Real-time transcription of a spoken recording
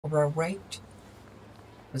Alright.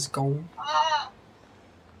 Let's go.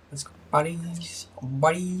 Let's go, buddies.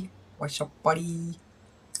 Buddy. What's up, buddy?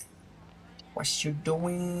 What you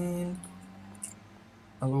doing?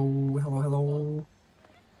 Hello, hello, hello.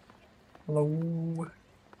 Hello.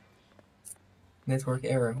 Network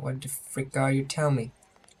error. What the frick are you telling me?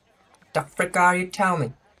 The frick are you telling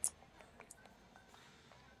me?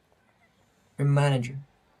 Your manager.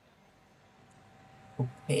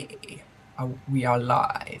 Okay. We are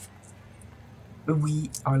live. We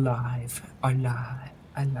are live. Alive.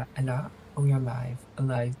 Alive. We are live.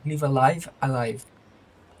 Alive. Live alive. Alive.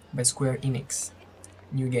 By Square Enix.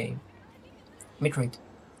 New game. Bitrate.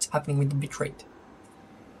 What's happening with the bitrate?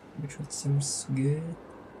 Bitrate seems good.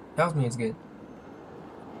 Tells me it's good.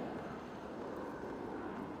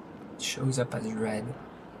 It shows up as red.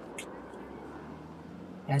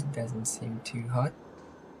 That doesn't seem too hot.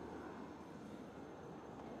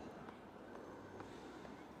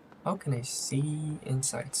 How can I see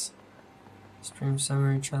insights? Stream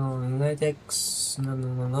summary, channel analytics.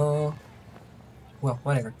 No. Well,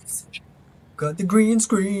 whatever. Got the green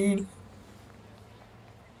screen.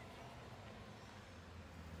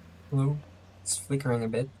 Hello? It's flickering a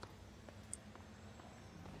bit.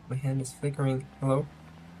 My hand is flickering. Hello?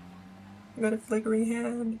 I got a flickering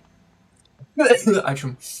hand. Actually, I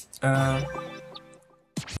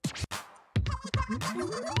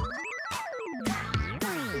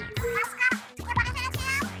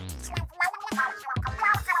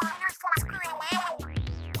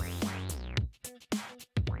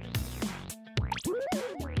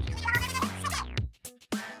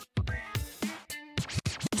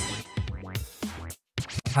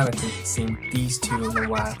haven't seen these two in a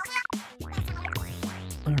while.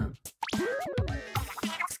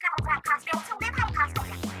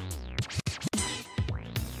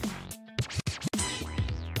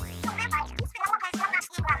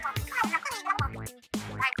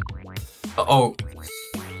 Uh-oh.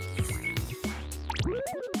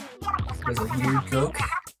 There's a weird joke.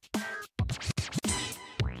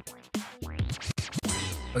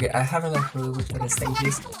 Okay, I haven't actually looked at the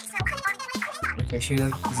stages. Okay, I should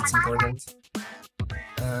have, because it's important.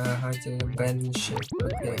 How to abandon ship,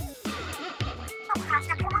 okay.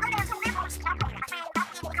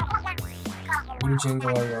 New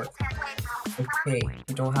jingle or what? Okay,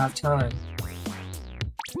 we don't have time.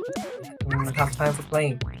 We don't have time for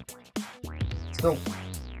playing. Let's go.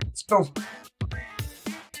 Let's go.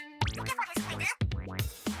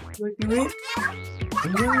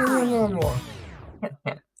 No.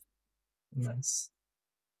 Nice.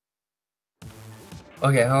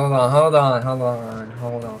 Okay, hold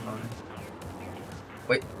on.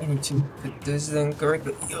 Wait, I need to put this in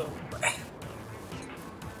correctly.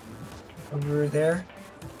 Over there.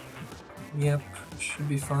 Yep, should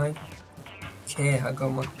be fine. Okay, I got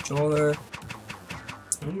my controller.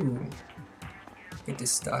 Ooh, look at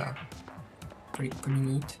this style. Pretty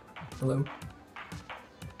neat. Hello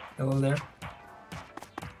there.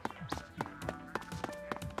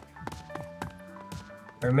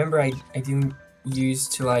 I remember I didn't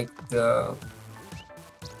used to like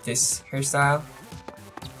this hairstyle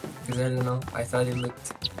because I don't know, I thought it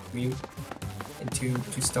looked weird and too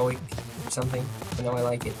stoic or something, but now I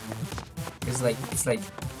like it because like it's like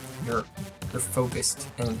you're focused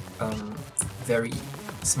and very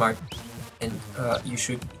smart, and you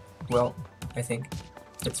should, well, I think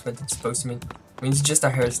that's what it's supposed to mean. I mean, it's just a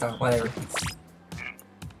hairstyle, whatever.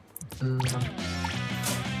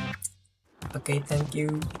 Okay, thank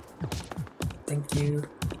you.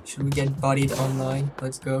 Should we get bodied online?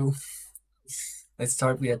 Let's go. Let's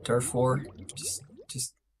start with a turf war,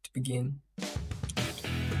 just to begin.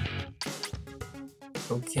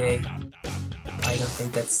 Okay. I don't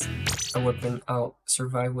think that's a weapon I'll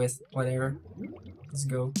survive with. Whatever. Let's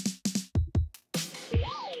go.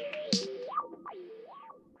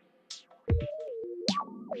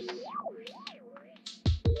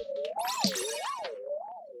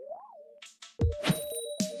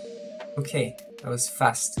 Okay, that was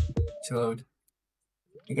fast to load.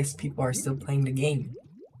 I guess people are still playing the game.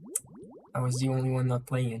 I was the only one not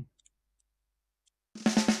playing it.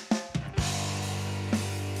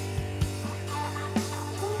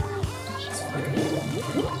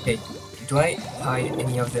 Okay, do I hide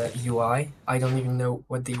any of the UI? I don't even know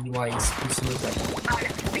what the UI is supposed to look like.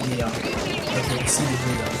 Leon. Okay, see the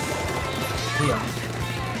Leon.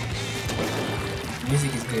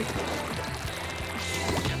 Music is good.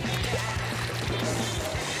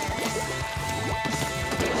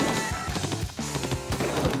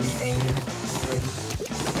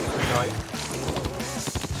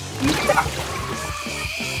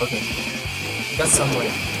 Okay, got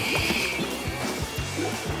somewhere.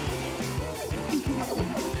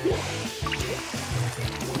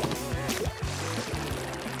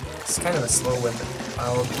 kind of a slow weapon.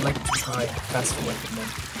 I would like to try a faster weapon then.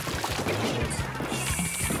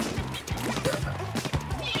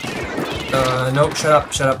 No, shut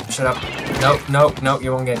up, shut up, shut up. No, no, no,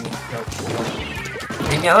 you won't get me. No, no.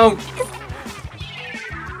 Leave me alone!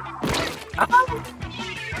 Ah!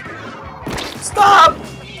 Stop!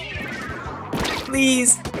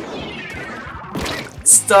 Please!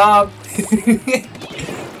 Stop! You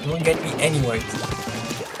won't get me anyway.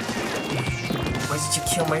 Why did you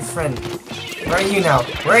kill my friend? Where are you now?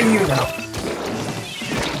 Where are you now?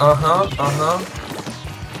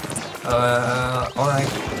 Alright.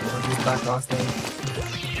 I'll just back off then.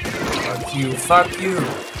 Fuck you. Fuck you.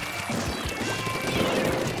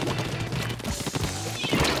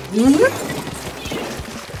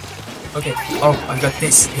 Okay. Oh, I got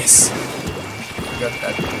this. Yes. I got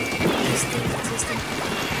that. This thing.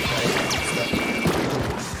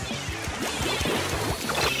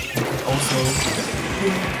 Also,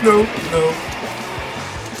 no.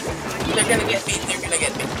 They're gonna get me.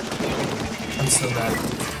 I'm so bad.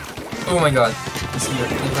 Oh my god. He's here.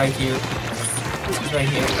 He's right here. He's right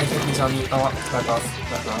here. I think he's on me. Oh, back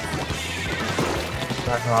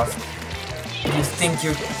off. Who do you think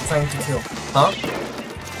you're trying to kill? Huh?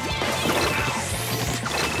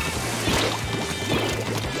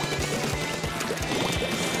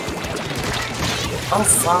 Oh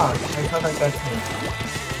fuck. I thought I got him.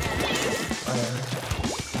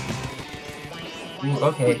 Ooh,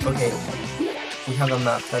 okay. We have a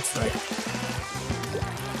map, that's right.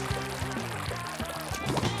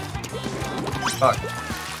 Fuck.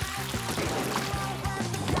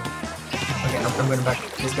 Okay, I'm gonna back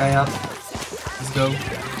this guy up. Let's go.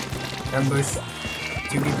 Ambush.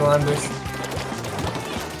 2 people ambush.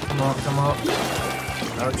 Come on.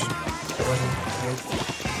 Ouch. That wasn't good.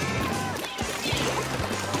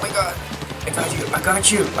 Oh my god. I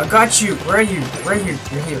got you. Where are you?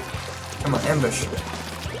 You're here. Come on, ambush.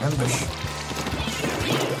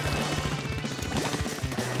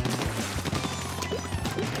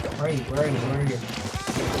 Where are you?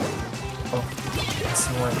 Oh, that's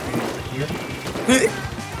the one here.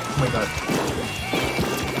 Oh my god.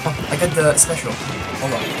 Oh, I got the special.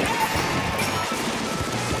 Hold on.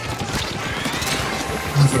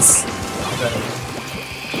 Oh, yes. I got it.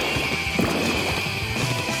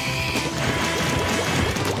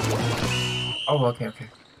 Oh, okay. I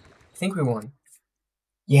think we won.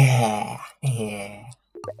 Yeah.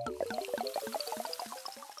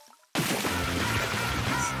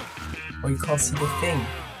 Oh, you can't see the thing.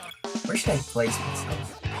 Where should I place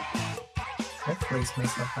myself? Should I place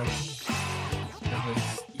myself like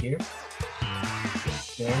here?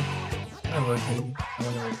 There? I wanna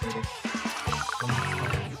rotate it.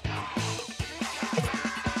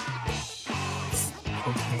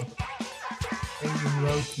 Okay. When you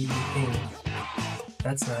rotate the thing.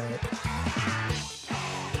 That's not it.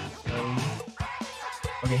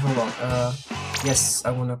 Okay, hold on. Yes,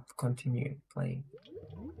 I wanna continue playing.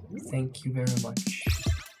 Thank you very much.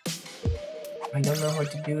 I don't know how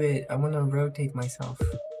to do it. I wanna rotate myself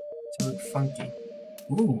to look funky.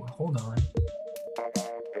 Ooh, hold on.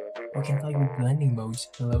 I can play with blending modes.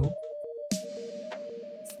 Hello?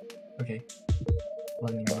 Okay.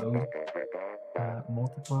 Blending mode.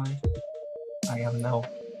 Multiply. I am now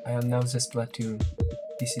the Splatoon.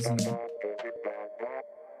 This is me.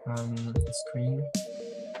 Screen.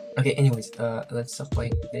 Okay, anyways, let's stop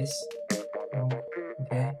playing this.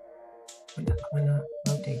 Okay. I'm gonna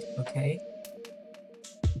rotate, okay?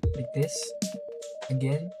 Like this.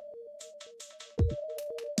 Again.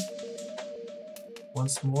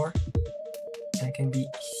 Once more. And I can be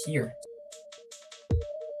here.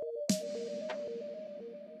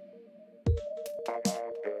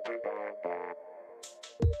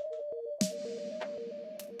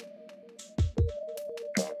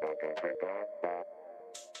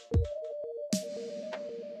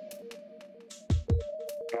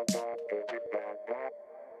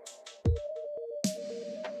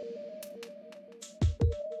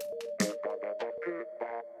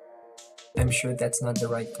 I'm sure that's not the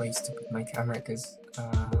right place to put my camera because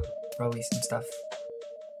probably some stuff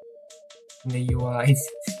in the UI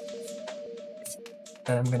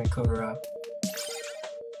that I'm gonna cover up.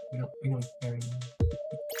 We don't care anymore.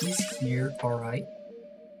 He's here, alright.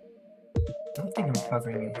 I don't think I'm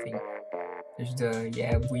covering anything. There's the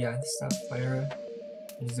booyah stuff there.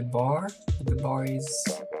 There's the bar. The bar is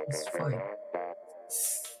fine.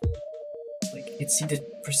 Like it's see the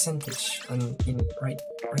percentage on right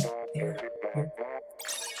there.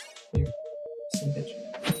 Here. Percentage.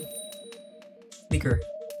 Bigger.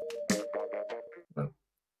 Oh.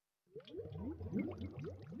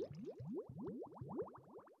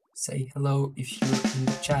 say hello if you're in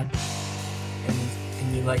the chat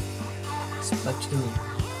and you like Splatoon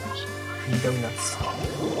and donuts.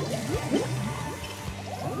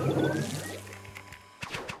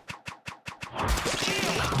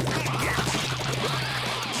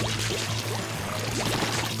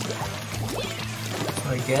 So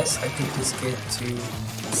I guess I took this kid to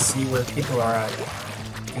see where people are at.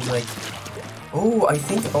 It's like, oh, I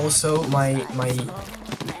think also my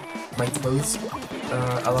clothes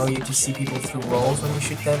allow you to see people through walls when you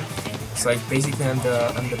shoot them. It's like basically I'm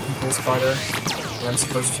the people spotter, and I'm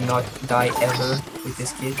supposed to not die ever with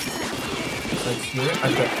this kid. So like here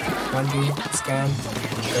I've got one dude scanned,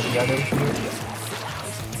 got the other here.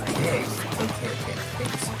 Okay,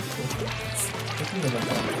 thanks.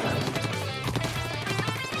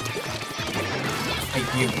 Hey,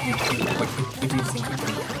 you, what do you think you're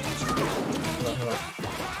doing? Hello.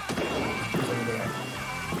 Over there.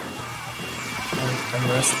 I'm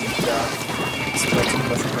rusty with Splatoon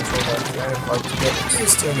motion control, but it's very hard to get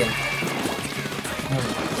used to again.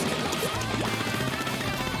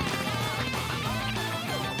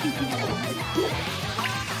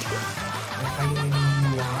 I don't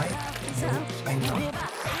know why. No, I'm not.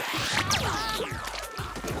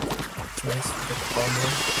 Nice, get the bomb.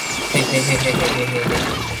 Hey.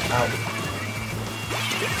 Ow.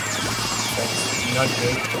 That's not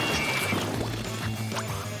good.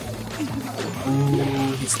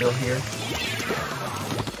 Ooh, he's still here.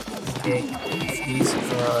 Okay, please,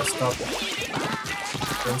 stop.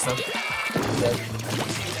 Don't stop. Dead.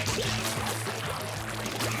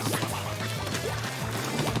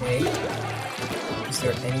 Okay. Is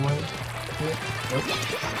there anyone here? Nope.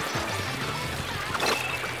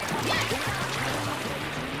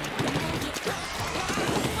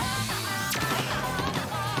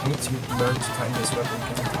 I need to learn to time this weapon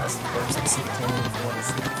because it has a very specific timing if you want to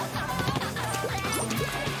see.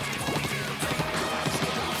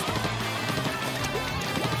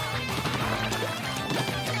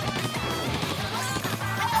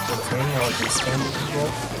 Okay, I'll just scan the people,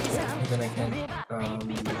 and then I can,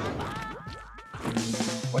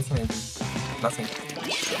 what can I do? Nothing.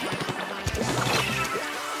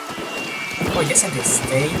 Oh, I guess I can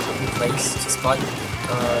stay in place to spot, to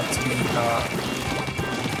be,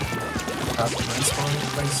 respawn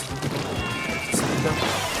place for people to see them.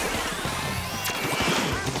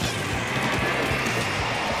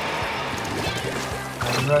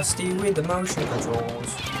 I'm rusty with the motion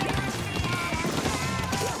controls.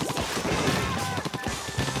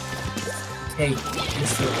 Hey,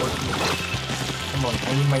 it's still working. Come on, I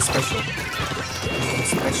need my special. I need my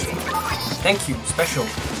special. Thank you, special.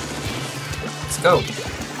 Let's go. Is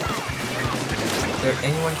there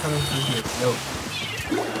anyone coming through here? No.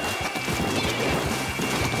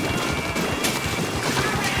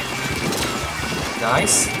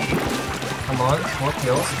 Nice. Come on, more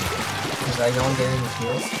kills. Because I don't get any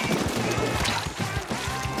kills.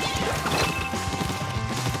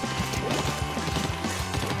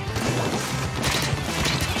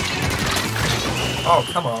 Oh,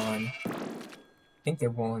 come on. I think they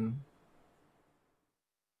won.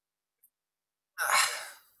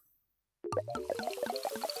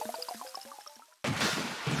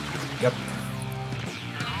 Yep.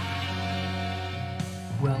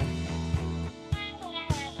 Well.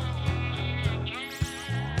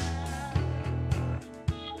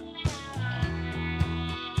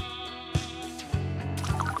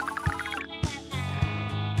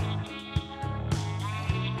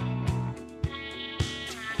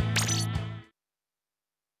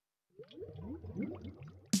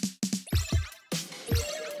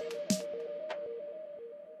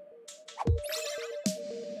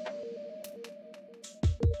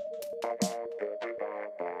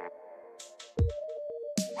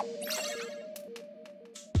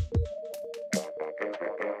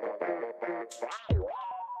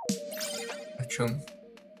 Achum.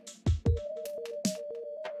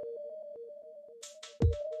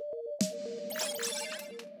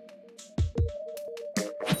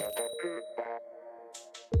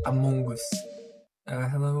 Among Us.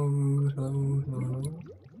 Hello.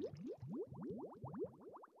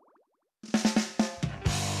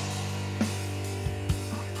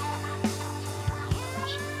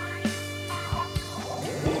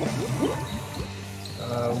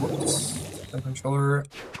 Whoops. The controller.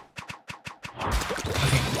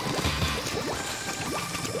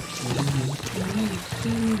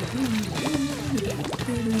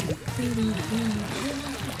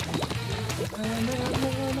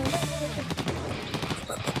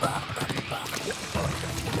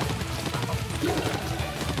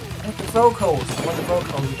 The vocals. I want the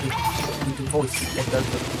vocals with the voice that does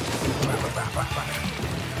the.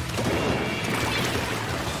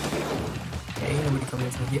 Okay, nobody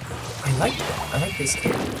coming from here. I like this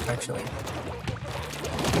game actually.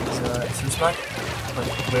 It's so smart, but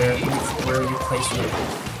where you place your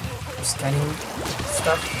scanning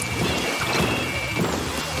stuff.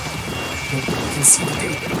 I can see the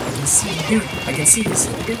dude. I can see the dude. I can see this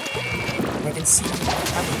dude. I can see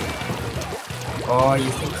happening. Oh,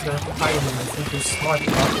 you think you're hiding? I think you're smart.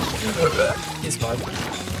 You're smart.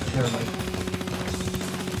 Never mind.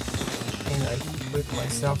 And I put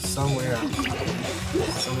myself somewhere else.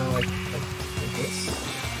 Somewhere like this.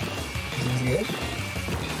 Is this good?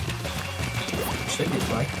 Should be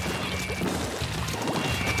right.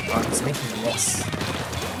 Oh, it's making a mess.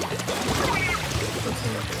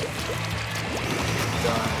 Okay.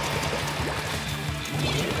 Done.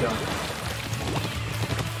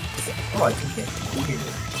 Oh, I can get here.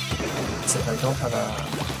 Except I don't have a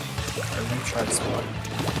recharge spot.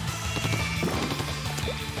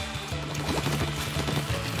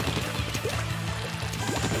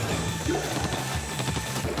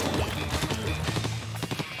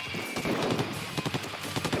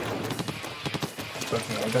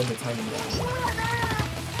 Okay, I got the timing down.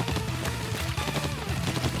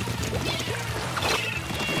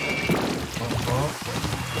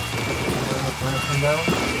 Wanna come down?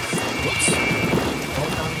 Whoops.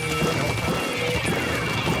 Don't come here, don't come here.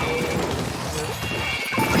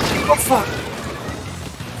 Oh fuck!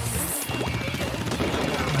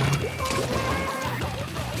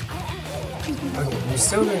 Okay, we're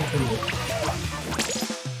still doing pretty good.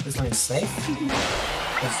 This one is safe.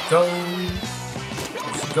 Let's go.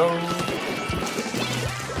 Let's go.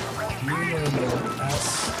 You and your ass.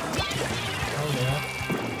 Oh yeah.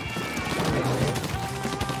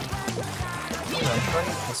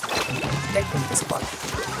 Protecting the spot.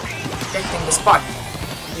 Protecting the spot.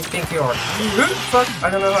 You think you are? Fuck! I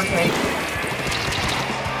don't know how to aim.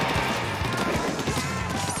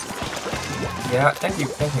 Yeah, thank you,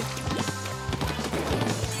 thank you.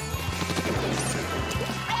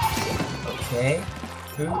 Okay,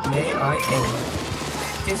 who may I aim?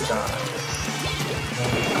 This guy.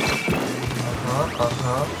 I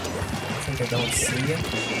think I don't see you.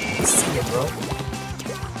 I see you, bro.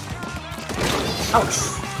 Ouch!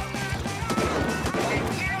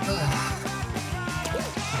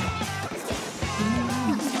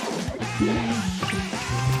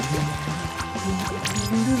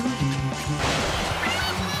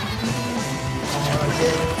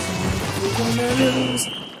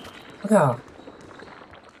 Okay.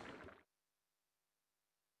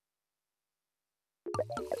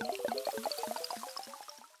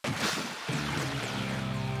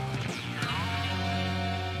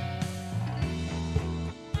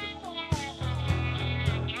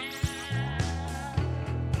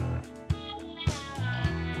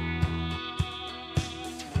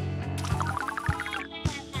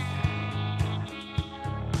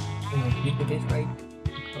 It is right.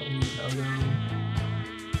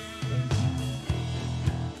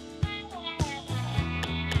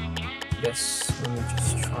 Yes,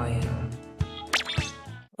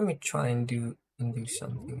 let me try and do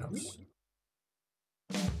something else.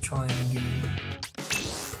 Try and do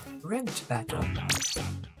rent battle.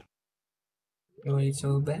 What it's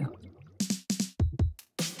all about.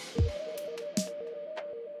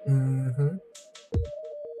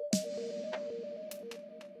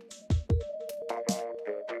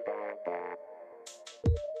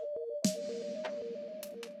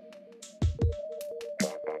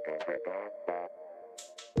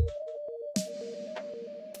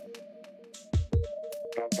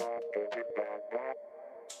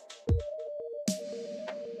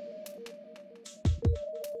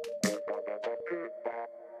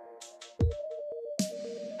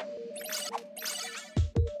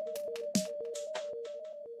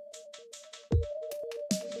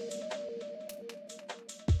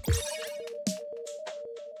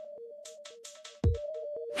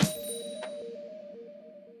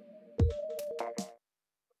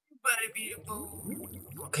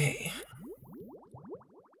 Okay.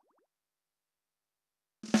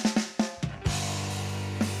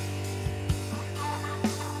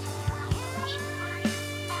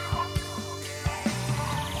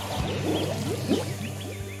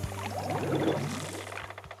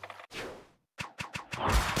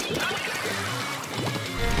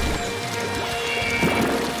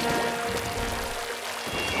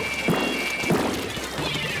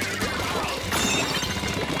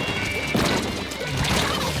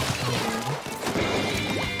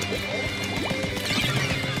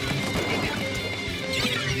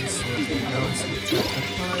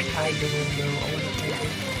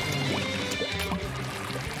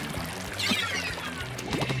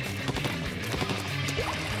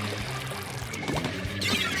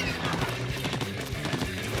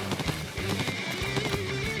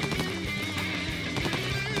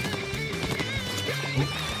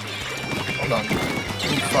 hold on.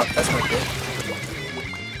 Oh fuck, that's not good.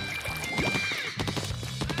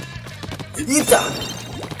 Ita!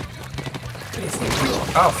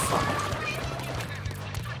 Oh fuck.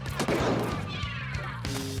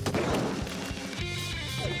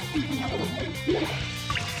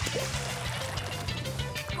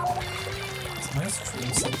 It's a nice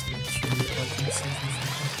stream sentiment.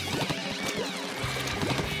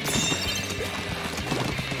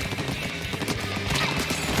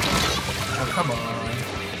 Oh, come on.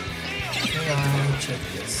 Can I check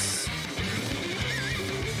this?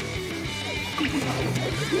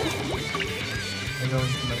 I go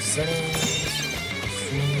into my settings,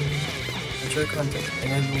 stream, mature content,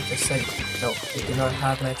 enable the setting. No, we do not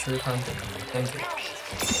have mature content. Thank you.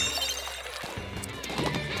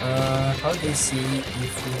 How do they see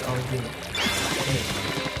if we are winning? Okay.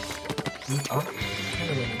 We are kind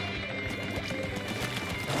of winning.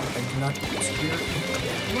 I do not steer.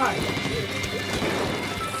 Why?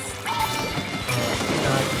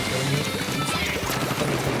 Not winning.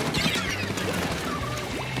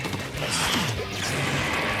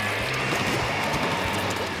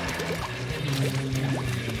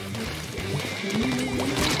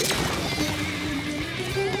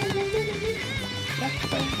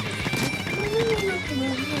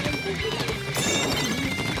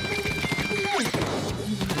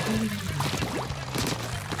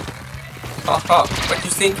 Haha, what you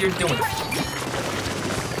think you're doing?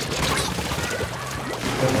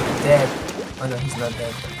 You're dead. Oh no, he's not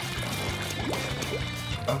dead.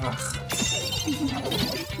 Ugh.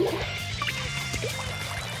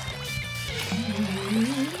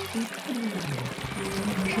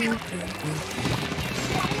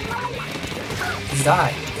 He's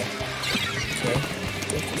died. Okay.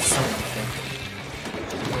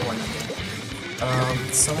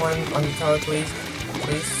 Someone on the tower, please.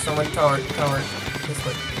 Please, someone tower. This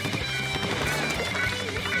way.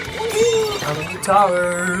 I'm in the tower.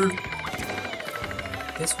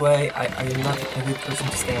 This way. I am not a good person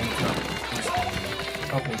to stay on the tower. Please.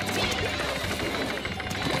 Help me.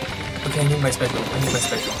 Okay, I need my special.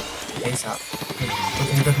 ASAP. Okay,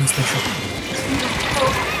 I got my special.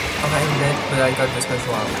 Oh, I'm dead, but I got the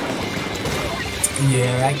special out.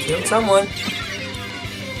 Yeah, I killed someone.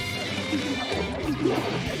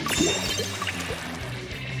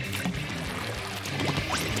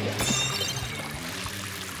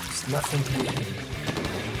 There's nothing to do.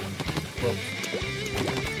 Well,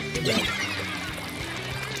 yeah.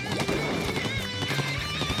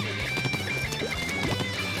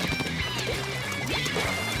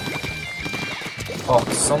 Oh,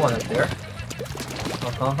 someone up there.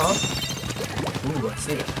 Ooh, I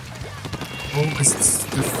see it. Oh, because it's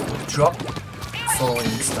the drop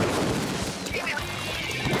falling stuff.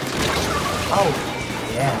 Oh,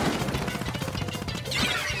 yeah.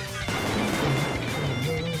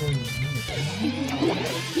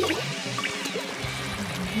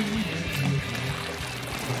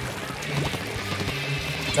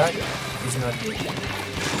 That is not good.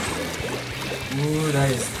 Ooh, that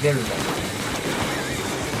is very bad.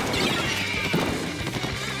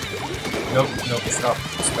 Nope, stop.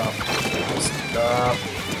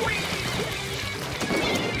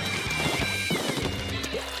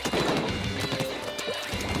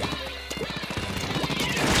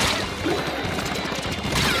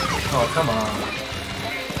 Oh, come on.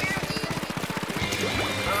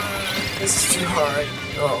 This is too hard.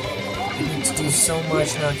 Oh, we need to do so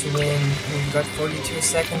much not to win. We've got 42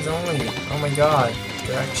 seconds only. Oh my god.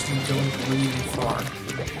 They're actually going really far.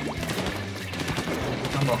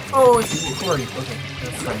 Come on. Oh, it's recording. Okay,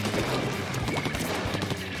 that's fine.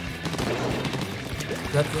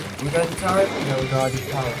 We got the tower? No, we got the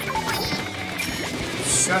tower.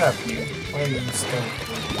 Shut up, you. Why are you stunned?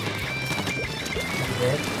 You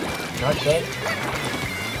dead? Not dead?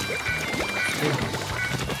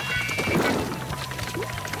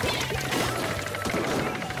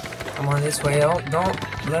 Come on this way. Oh, don't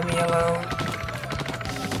let me alone.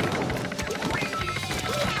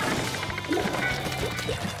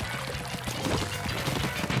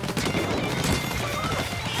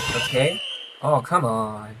 Okay. Oh, come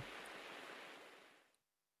on.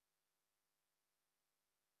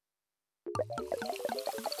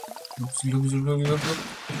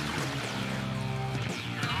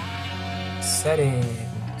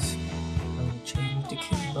 Settings. I'll change the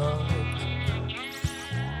keyboard.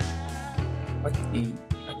 What the?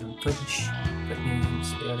 I don't touch. That means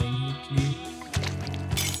that I need to.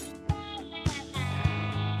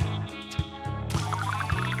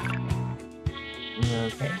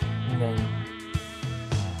 Okay, and then.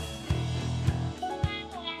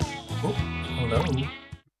 Oh, hello.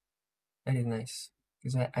 That is nice.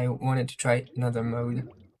 because I wanted to try another mode.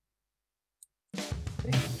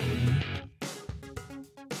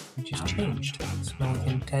 Which is changed. So now we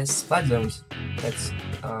can test splat zones. That's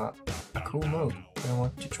a cool mode. I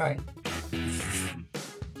want to try it.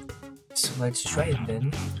 So let's try it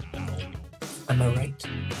then. Am I right?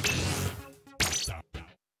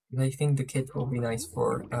 I think the kit will be nice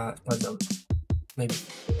for splat zones. Maybe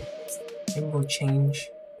we'll change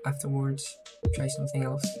afterwards. Try something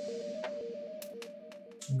else.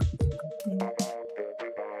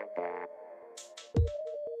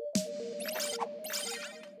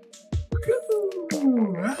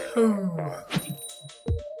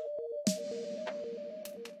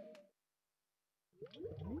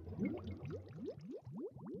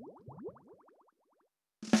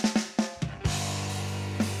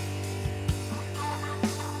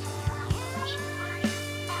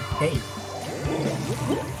 Okay,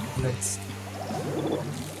 let's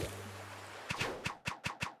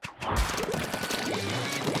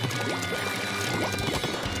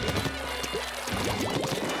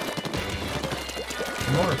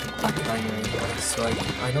more back binary, so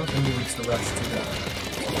I don't think we need to rush to the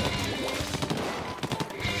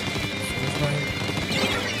finish line.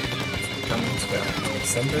 Come to the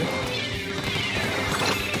center.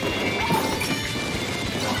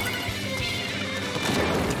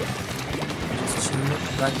 Just chill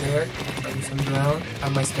back there, find some ground,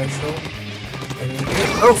 have my special, and then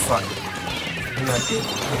oh fuck! I'm not good.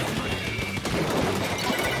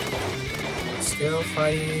 Still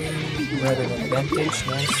fighting rather than advantage,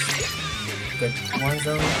 nice. Good, one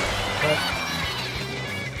zone left.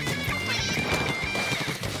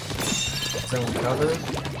 Zone covered.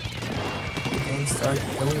 And start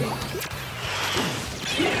going.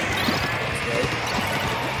 Okay.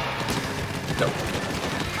 Nope.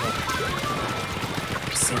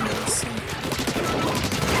 Let's see.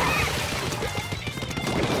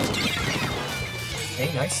 Okay,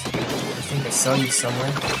 nice. I think I saw you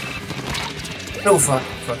somewhere. No, fuck.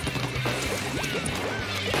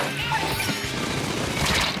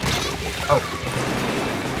 Oh, okay.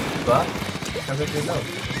 But, how did we go?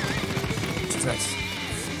 Which is nice.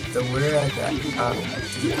 So we're at that,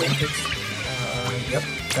 advantage. Yep,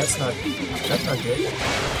 that's not good.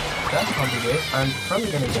 That can't be good. I'm probably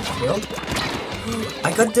gonna get killed.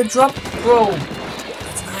 I got the drop, bro!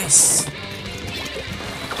 That's nice.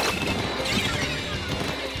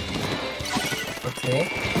 Okay.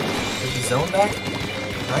 Zone back.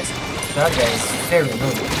 Nice. That guy is very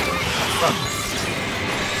annoying. Fuck.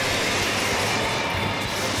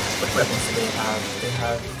 What weapons do they have? They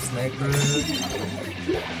have sniper,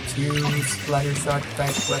 2 splatter shot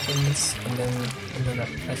type weapons, and then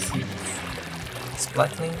I see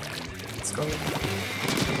splatling. Let's go.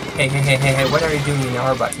 Hey, what are you doing in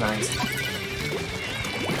our backlines?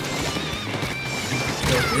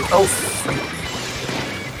 Oh freak.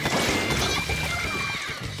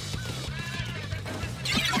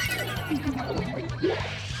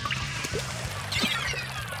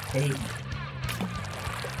 Hey.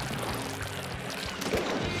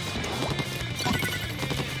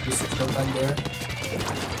 Just go down there.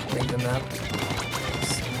 Make the map.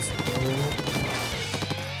 Seems cool.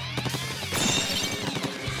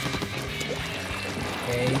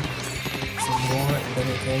 Okay. Some more, and then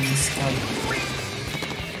again scan.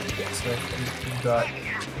 So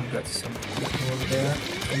we got some people over there.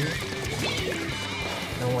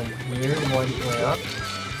 No one here, one way up.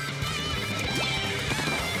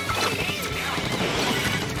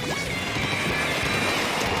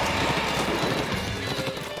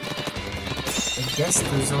 I guess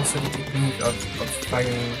there's also the technique of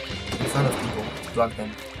firing in front of people to block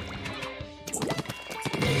them.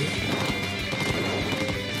 Okay.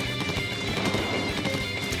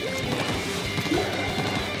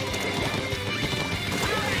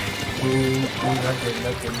 Ooh, not good.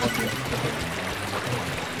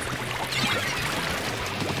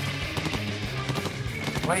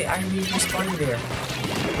 Why are you respawning there?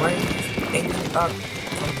 Why are you aiming up?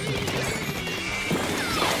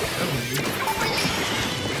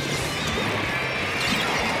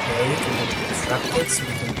 Okay, we can disrupt it so we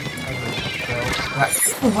can go back.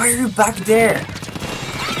 Oh, why are you back there?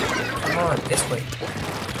 Come on, this way.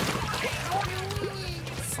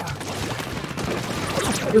 Fuck.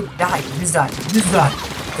 Dude, die. Use that.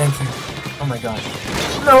 Thank you. Oh my god.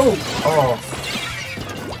 No! Oh.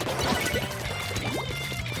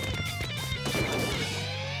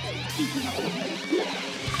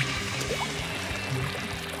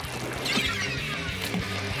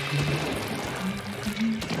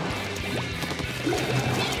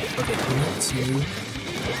 Okay, we need to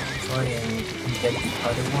try and get the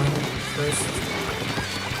other one first,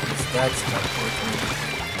 because that's not working.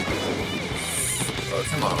 Oh,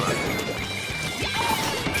 come on.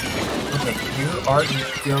 Okay, you are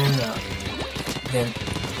going up. Then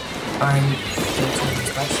I'm going to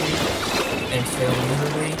dispatch you and fail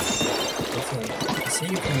miserably. Okay, I see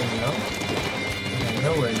you coming up. And I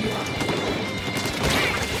know where you are.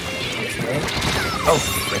 Okay. Oh,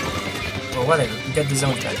 frick. Well, whatever. We got the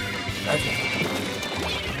zone back. Okay.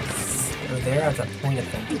 We're there at that point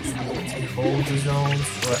advantage. We hold the zone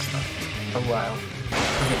for a while.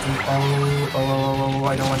 Okay, oh,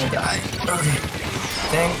 I don't want to die. Okay.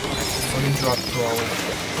 Thank for the drop roll.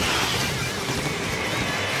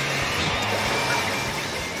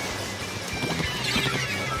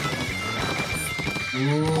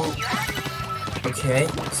 Ooh. Okay,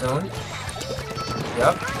 zone.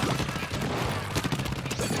 Yup.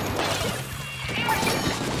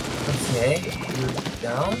 Okay, you're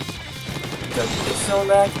down. We got this zone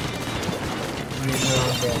back. We're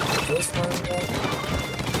gonna get this one back.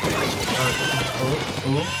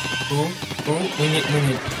 Ooh. We need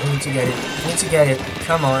to get it. We need to get it.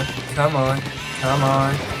 Come on.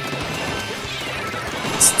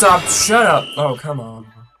 Stop, shut up. Oh, come on.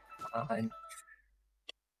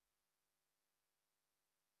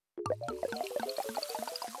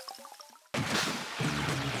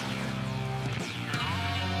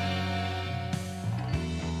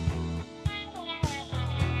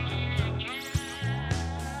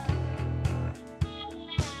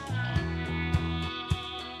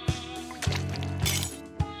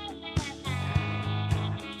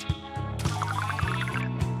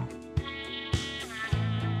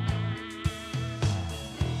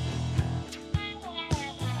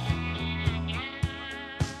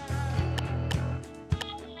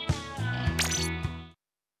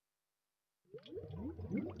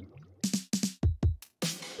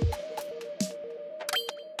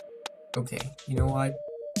 Okay, you know what?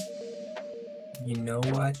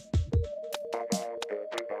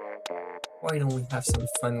 Why don't we have some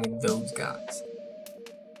fun with those guys?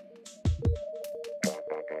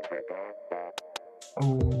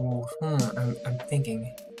 Oh, I'm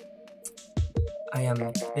thinking. I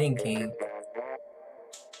am thinking.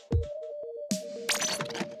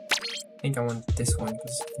 I think I want this one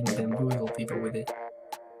because you can bamboozle people with it.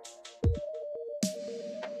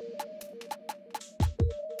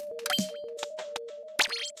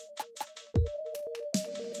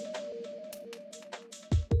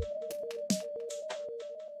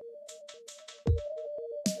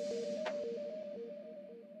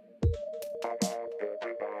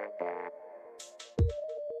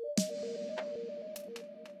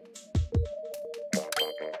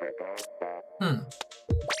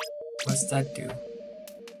 What's that do?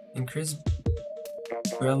 Increase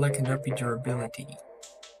umbrella canopy durability.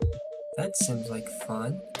 That seems like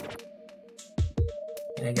fun.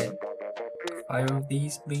 Can I get 5 of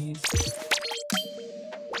these, please?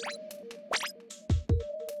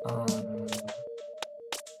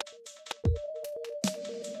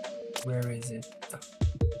 Where is it?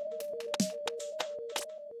 Oh.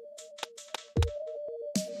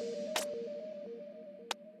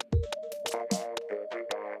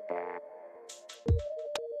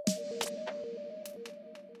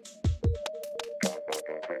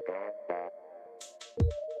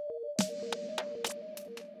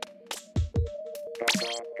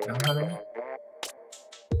 Don't have any?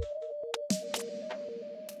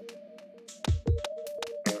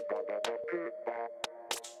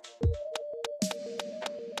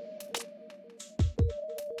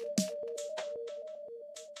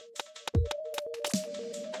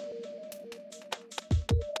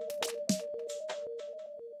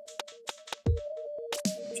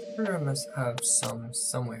 Sure, I must have some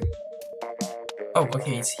somewhere. Oh,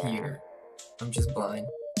 okay, it's here. I'm just blind.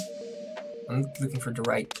 I'm looking for the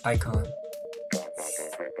right icon.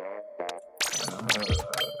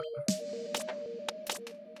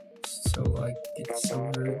 So like it's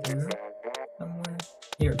over there somewhere.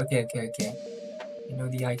 Here, okay. You know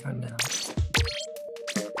the icon now.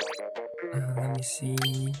 Let me see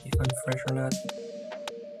if I'm fresh or not.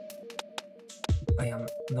 I am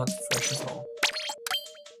not fresh at all.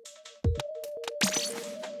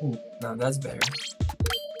 Ooh, now that's better.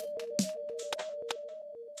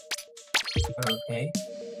 Okay.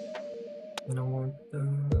 And I want the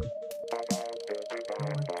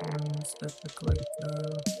ones that look like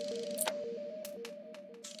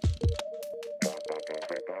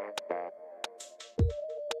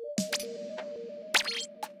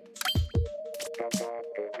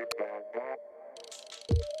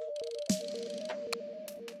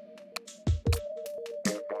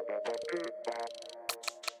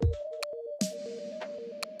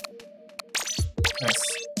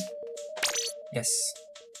Yes.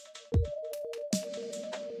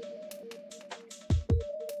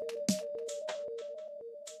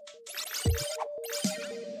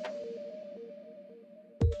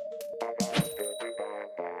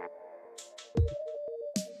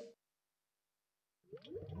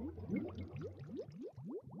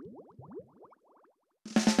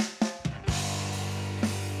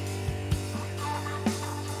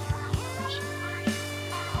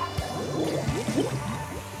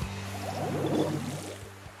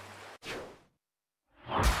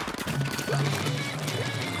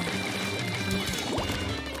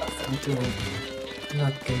 doing. I'm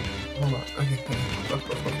not good. Hold on. Okay.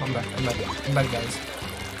 I'm back. I'm back, guys.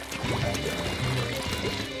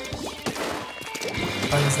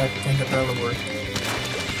 How does that umbrella work?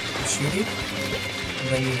 You shoot it, and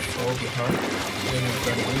then you fall behind, and then you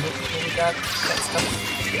run into it with that stuff.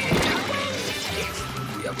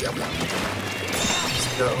 Yup. Let's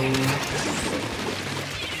go.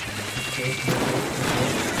 Okay.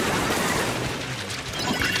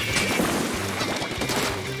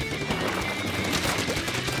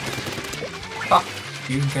 Ah,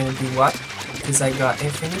 you're gonna do what? Because I got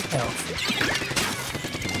infinite health.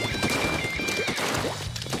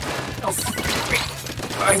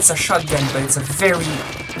 Oh, it's a shotgun, but it's a very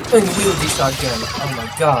unwieldy shotgun. Oh my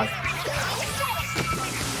god.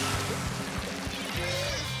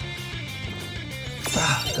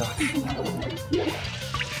 Ah, gosh.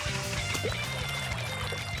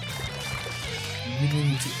 You really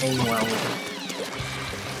need to aim well with it.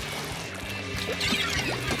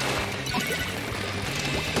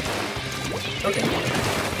 Okay.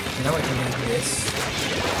 Now I can do this.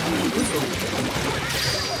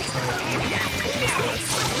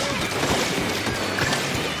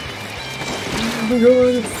 Oh my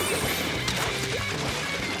god!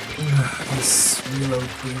 This reload,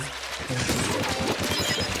 please.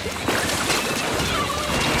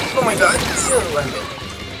 Oh my god!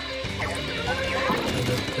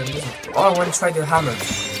 Oh, I want to try the hammer. I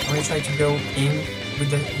want to try to go in with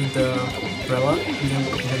the umbrella and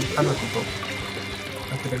then hammer people.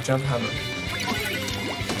 Like with a jump hammer.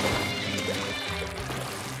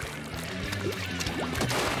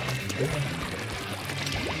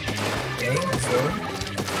 Okay, so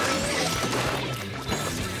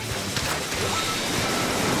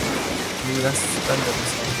maybe that's better than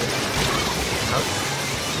something.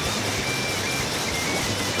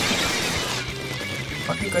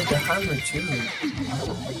 Oh, you got the hammer too.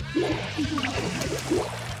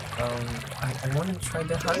 I want to try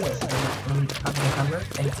the hammer. I want to have the hammer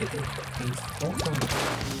and keep it, please. Don't kill me.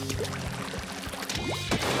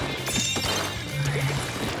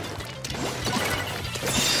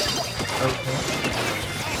 Okay.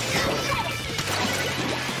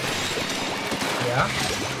 Yeah.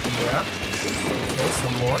 Okay,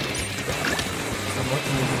 some more. Can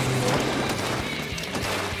you give me more?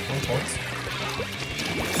 1 point.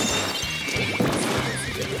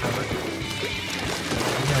 Get the hammer.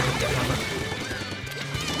 Yeah, with the hammer.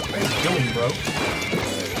 What are you doing, bro?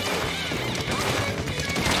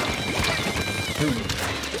 Dude,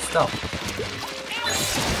 stop.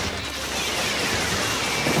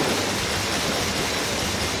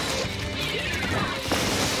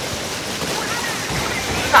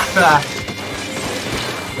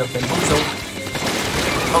 Got bamboozled.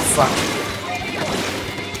 Oh fuck.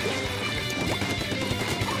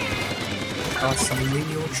 Got some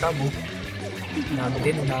real trouble. Now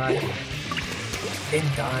didn't die.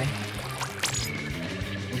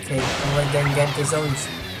 Okay, I'll let them get the zones.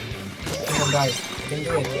 Come on guys, you can do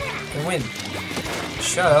it. You can win.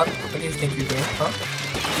 Shut up. What do you think you're doing, huh?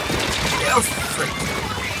 Oh frick.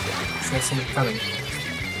 Should have seen it coming.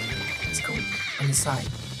 Let's go on the side.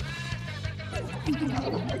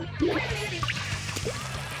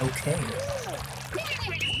 Okay.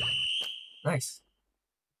 Nice.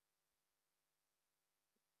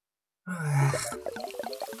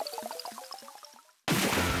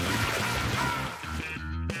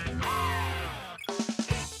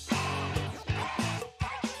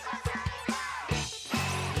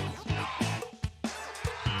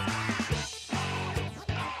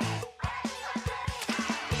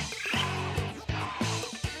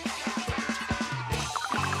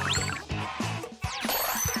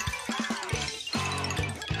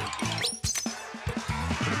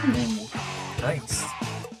 Nice.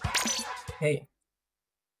 Hey.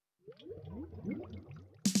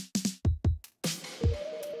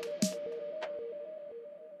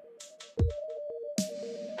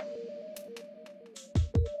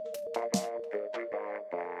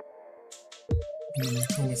 There's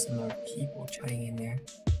probably some more people chatting in there.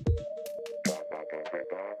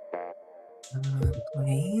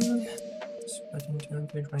 Playing Splatoon 2 on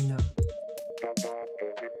Twitch right now.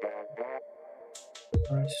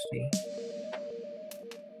 Let's see.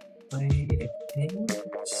 Played it in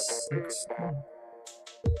 16.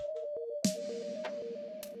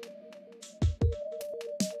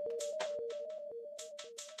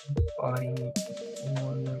 Body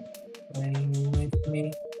wanna play with me?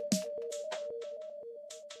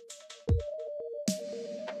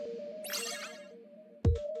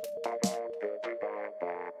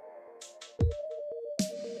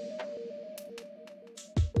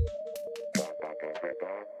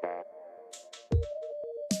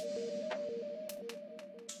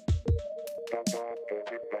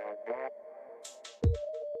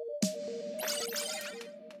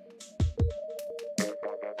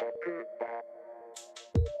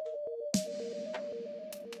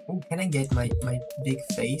 Oh, can I get my big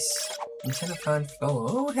face? Nintendo fan follow.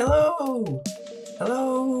 Oh, hello!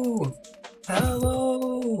 Hello!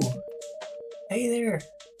 Hello! Hey there!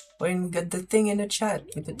 When we got the thing in the chat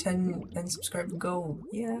with the 10 subscriber goal.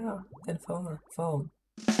 Yeah! 10 follow.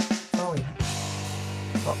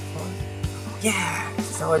 Yeah!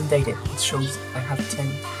 It's now updated. It shows I have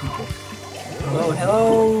 10 people. Hello!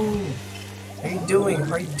 How are you doing?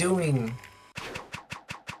 How are you doing?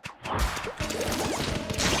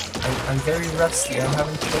 I'm very rusty. I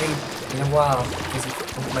haven't played in a while because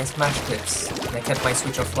of my Smash clips. And I kept my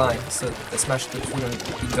Switch offline, so the Smash clips wouldn't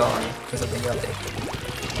be gone because of the update.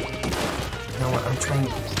 Now I'm trying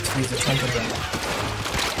to use the tempo gun.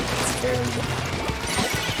 It's very...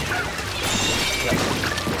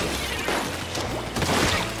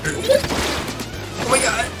 Oh my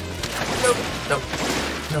god!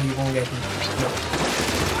 No, you won't get me. No.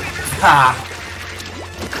 Ha!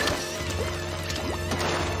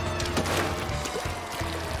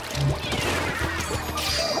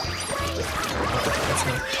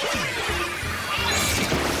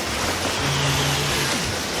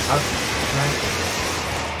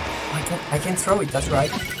 I can throw it, that's right.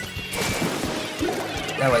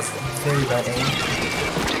 That was very bad aim.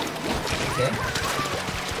 Okay.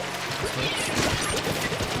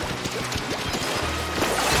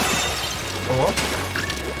 Oh,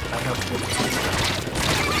 I have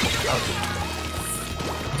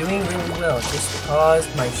doing really well. Just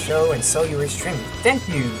paused my show and saw you were streaming. Thank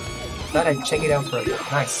you! Thought I'd check it out for you.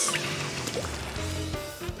 Nice.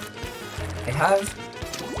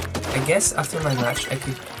 I guess after my match I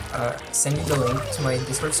could send you the link to my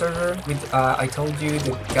Discord server with I told you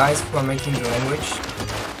the guys who are making the language.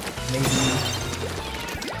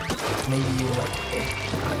 Maybe you like it.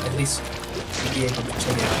 At least you'll be able to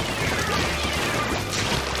check it out.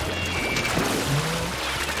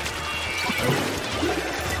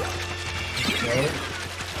 Okay.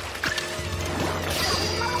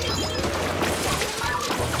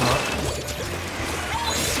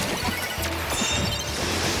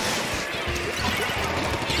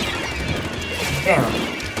 Damn!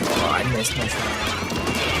 Oh, I missed my shot.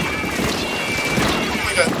 Oh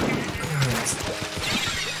my god!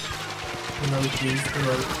 Reload, please,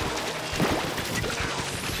 reload.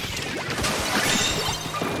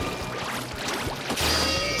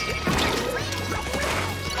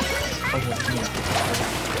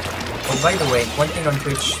 Oh, by the way, one thing on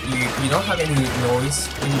Twitch, you don't have any noise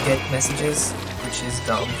when you get messages, which is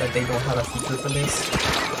dumb that they don't have a feature for this.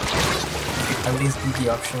 You could at least do the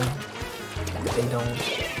option. They don't,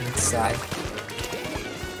 it's sad.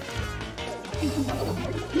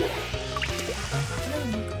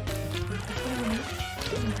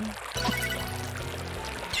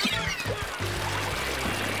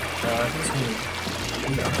 Who's me?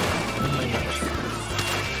 Yeah. Oh my gosh.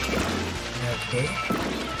 Okay.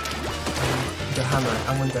 The hammer. I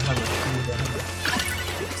want the hammer. I need the hammer.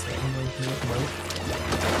 So I'm going to mode.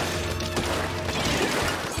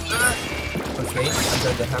 Okay, I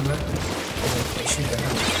got the hammer. I shoot the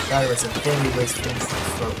hammer. That was a very wasteful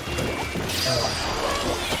throw.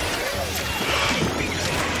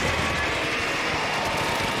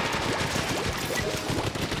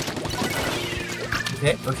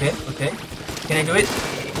 Okay. Can I do it?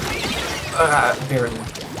 Barely.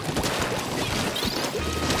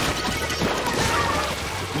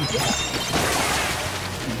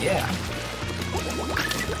 Yeah.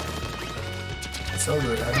 So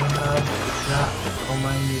good. I don't have that on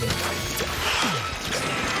my meter.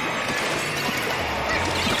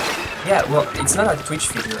 Yeah, well, it's not a Twitch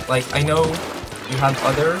figure. Like, I know you have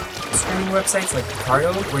other streaming websites like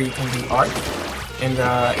Ricardo where you can do art, and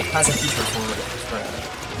it has a feature for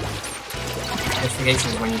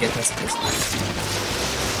notifications when you get messages.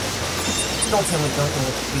 Don't tell me,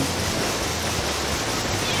 please.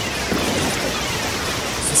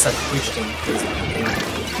 It's just a Twitch thing.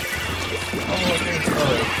 Oh, I'm gonna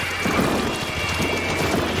throw it.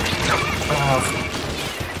 Oh,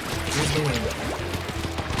 who's doing it?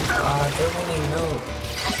 They're winning, no.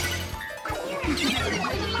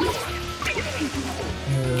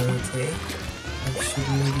 Okay. Actually,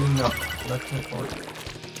 maybe not. Not going forward.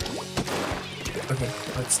 Okay,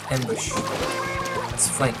 let's ambush. Let's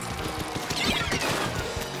flank.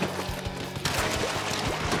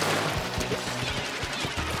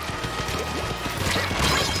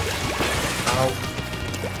 Ow.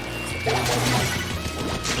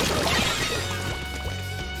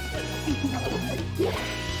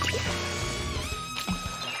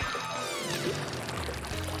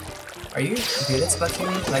 Are you good at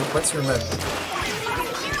Splatoon? Like, what's your level?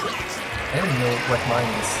 I don't know what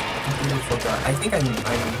mine is. I completely forgot. I think I'm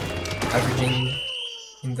averaging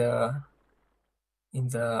in the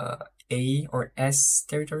A or S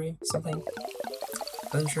territory, something.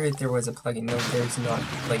 I'm sure if there was a plugin. No, there's not.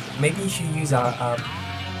 Like, maybe if you use a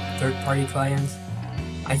third-party client.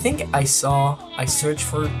 I think I searched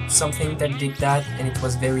for something that did that, and it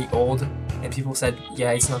was very old, and people said,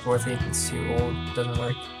 yeah, it's not worth it, it's too old, doesn't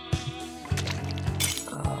work.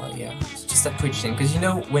 Yeah, it's just a Twitch thing, because you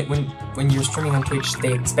know, when you're streaming on Twitch,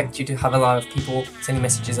 they expect you to have a lot of people sending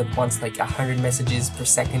messages at once, like 100 messages per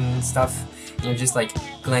second and stuff. And you're just like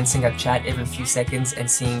glancing at chat every few seconds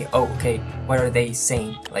and seeing, oh, okay, what are they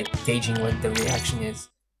saying? Like gauging what the reaction is.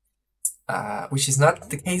 Which is not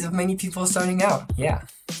the case of many people starting out, yeah.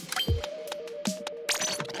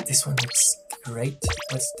 This one looks great.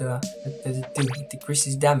 What's what does it do? It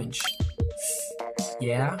decreases damage.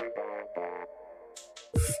 Yeah.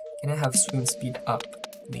 Can I have swim speed up,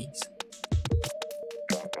 please?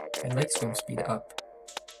 I like swim speed up.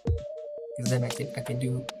 Because then I can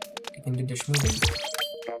do the schmoozing.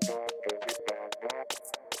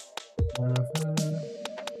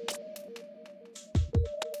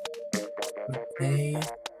 Okay.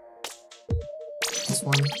 This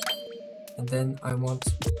one. And then I want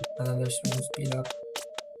another swim speed up.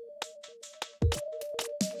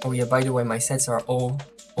 Oh yeah, by the way, my sets are all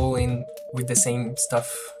in with the same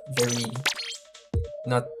stuff. Very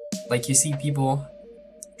not like you see people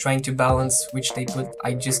trying to balance which they put.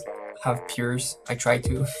 I just have pures. I try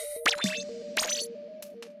to.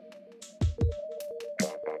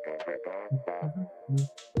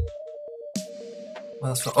 What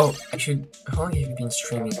else? Oh, I should. How long have you been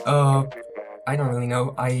streaming? I don't really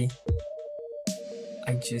know. I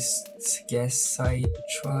just guess I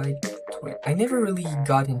tried Twitch. I never really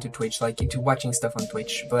got into Twitch, like into watching stuff on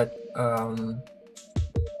Twitch, but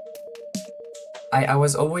I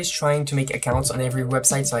was always trying to make accounts on every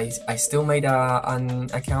website, so I still made an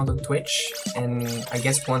account on Twitch, and I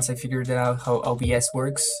guess once I figured out how OBS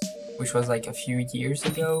works, which was like a few years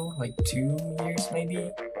ago, like 2 years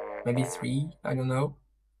maybe 3, I don't know.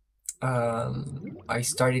 I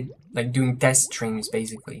started like doing test streams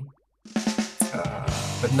basically,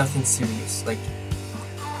 but nothing serious. Like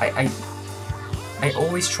I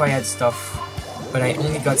always try out stuff, but I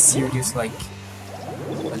only got serious like,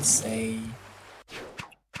 let's say,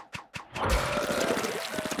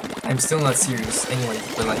 I'm still not serious anyway,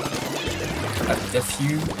 but like a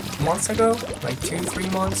few months ago, like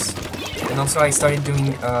 2-3 months. And also I started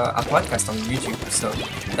doing a podcast on YouTube, so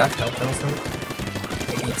that helped also.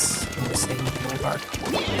 Maybe it's in the same ballpark.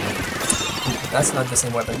 Ooh, that's not the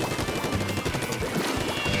same weapon.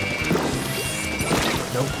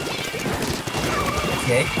 Nope.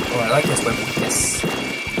 Okay. Oh, I like this weapon. Yes.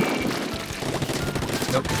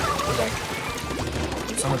 Nope. Okay.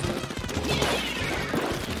 Someone's gonna.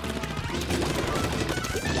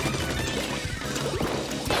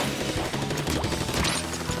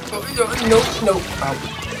 Oh, no. Ow.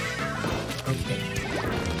 Okay.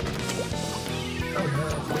 Oh, no.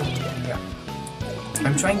 Yeah.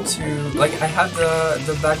 I'm trying to, like, I have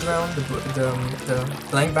the background, the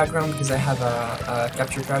blank background, because I have a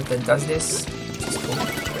capture card that does this, which is cool.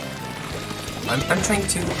 I'm trying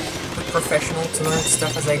to put professional to learn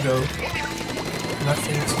stuff as I go.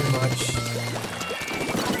 Nothing too much.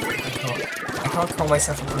 I can't call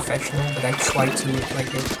myself a professional, but I try to look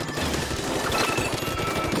like it.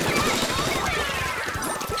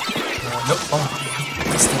 Nope. Oh,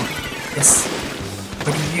 yeah. This thing. Yes.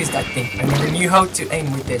 But you use that thing. I never knew how to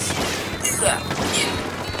aim with this.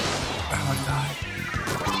 Oh my god.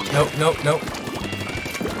 Nope.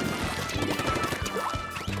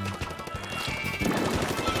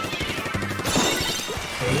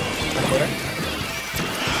 Okay, right there.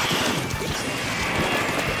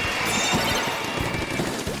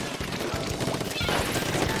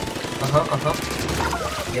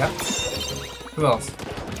 Yeah. Who else?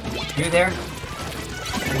 You there?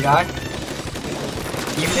 You die?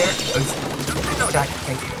 You there? Oh, no, die.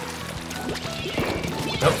 Thank you.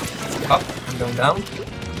 Nope. Up. I'm going down.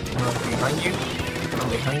 I'm behind you. I'm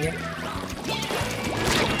behind you.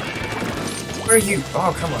 Where are you?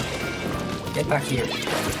 Oh, come on. Get back here.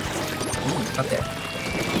 Ooh, up there.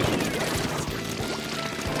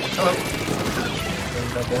 Hello.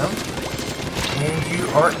 Going back down. And you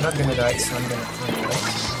are not gonna die, so I'm gonna throw you away.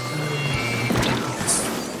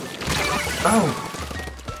 Oh!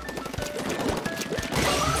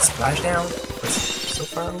 Splash down. It's so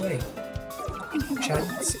far away. Chat,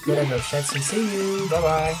 gotta go. Chat, so see you. Bye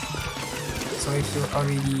bye. Sorry if you're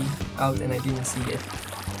already out and I didn't see it.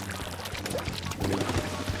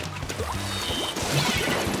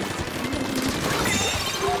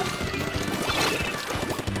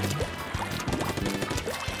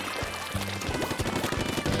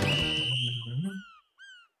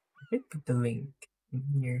 put the link in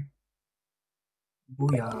here.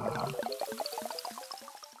 Booyah.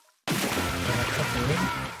 Copy the link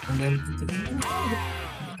and then put the link in here.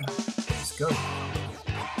 Let's go.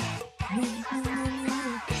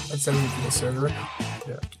 Let's go to the server,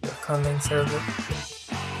 the content server.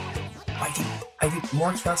 I did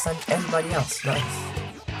more kills than anybody else. Nice.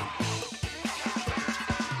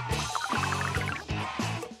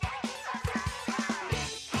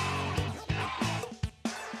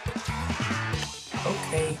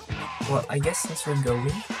 Okay, well, I guess since we're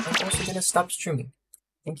going, I'm also gonna stop streaming.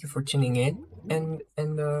 Thank you for tuning in, and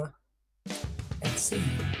let's see.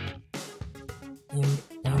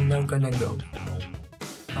 I'm now gonna go.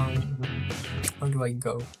 How do I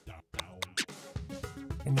go?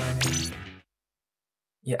 And then,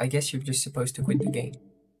 yeah, I guess you're just supposed to quit the game.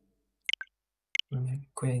 And then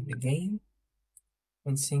quit the game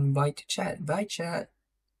and saying bye to chat. Bye, chat.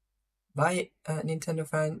 Bye, Nintendo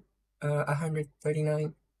fan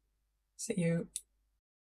 139. See you.